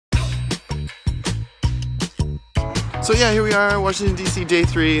So yeah, here we are, Washington D.C. day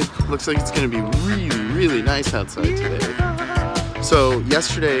 3. Looks like it's gonna be really nice outside today. So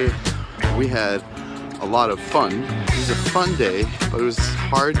yesterday we had a lot of fun. It was a fun day, but it was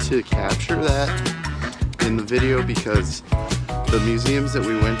hard to capture that in the video because the museums that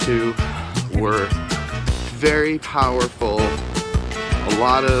we went to were very powerful, a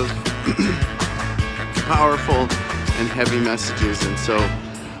lot of powerful and heavy messages. And so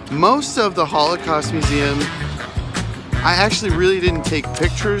most of the Holocaust Museum, I actually really didn't take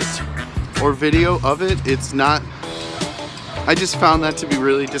pictures or video of it. It's not, I just found that to be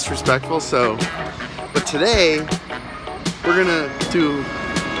really disrespectful. So, but today we're gonna do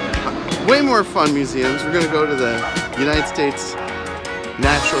way more fun museums. We're gonna go to the United States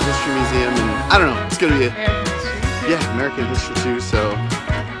Natural History Museum, and I don't know, it's gonna be American history too, so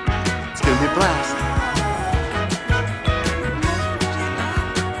it's gonna be a blast.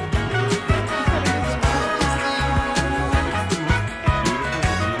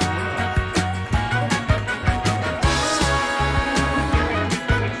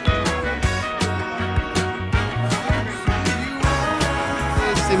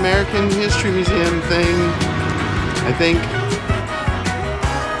 It's the American History Museum thing, I think.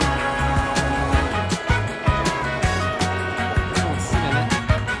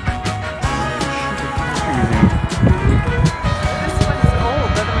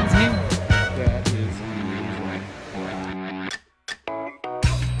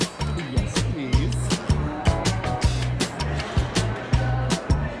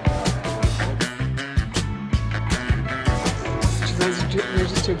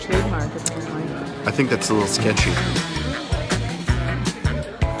 Registered trademark, apparently. I think that's a little sketchy.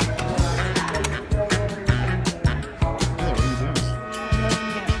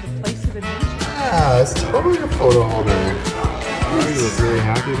 Yeah, it's totally a photo holder. Oh, you look really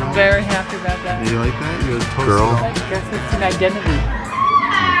happy about it? Very happy about that. You like that? You're a girl. I guess it's an identity.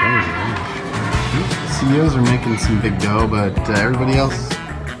 CEOs are making some big dough, but everybody else.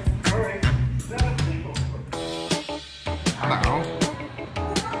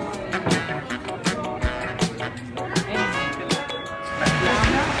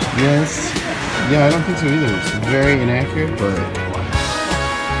 Yes. Yeah, I don't think so either. It's very inaccurate, but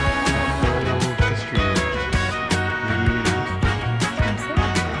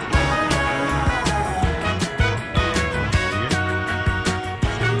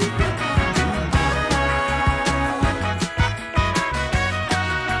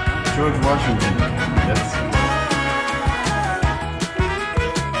George Washington.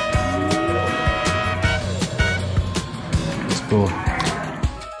 That's cool.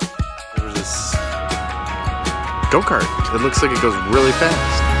 Go-kart. It looks like it goes really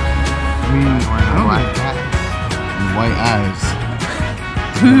fast. I mean, black hat and white eyes.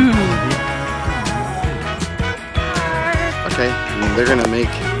 Okay, and they're gonna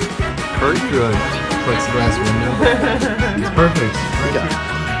make curry through a plexiglass window. It's perfect.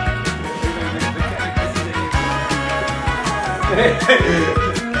 Yeah.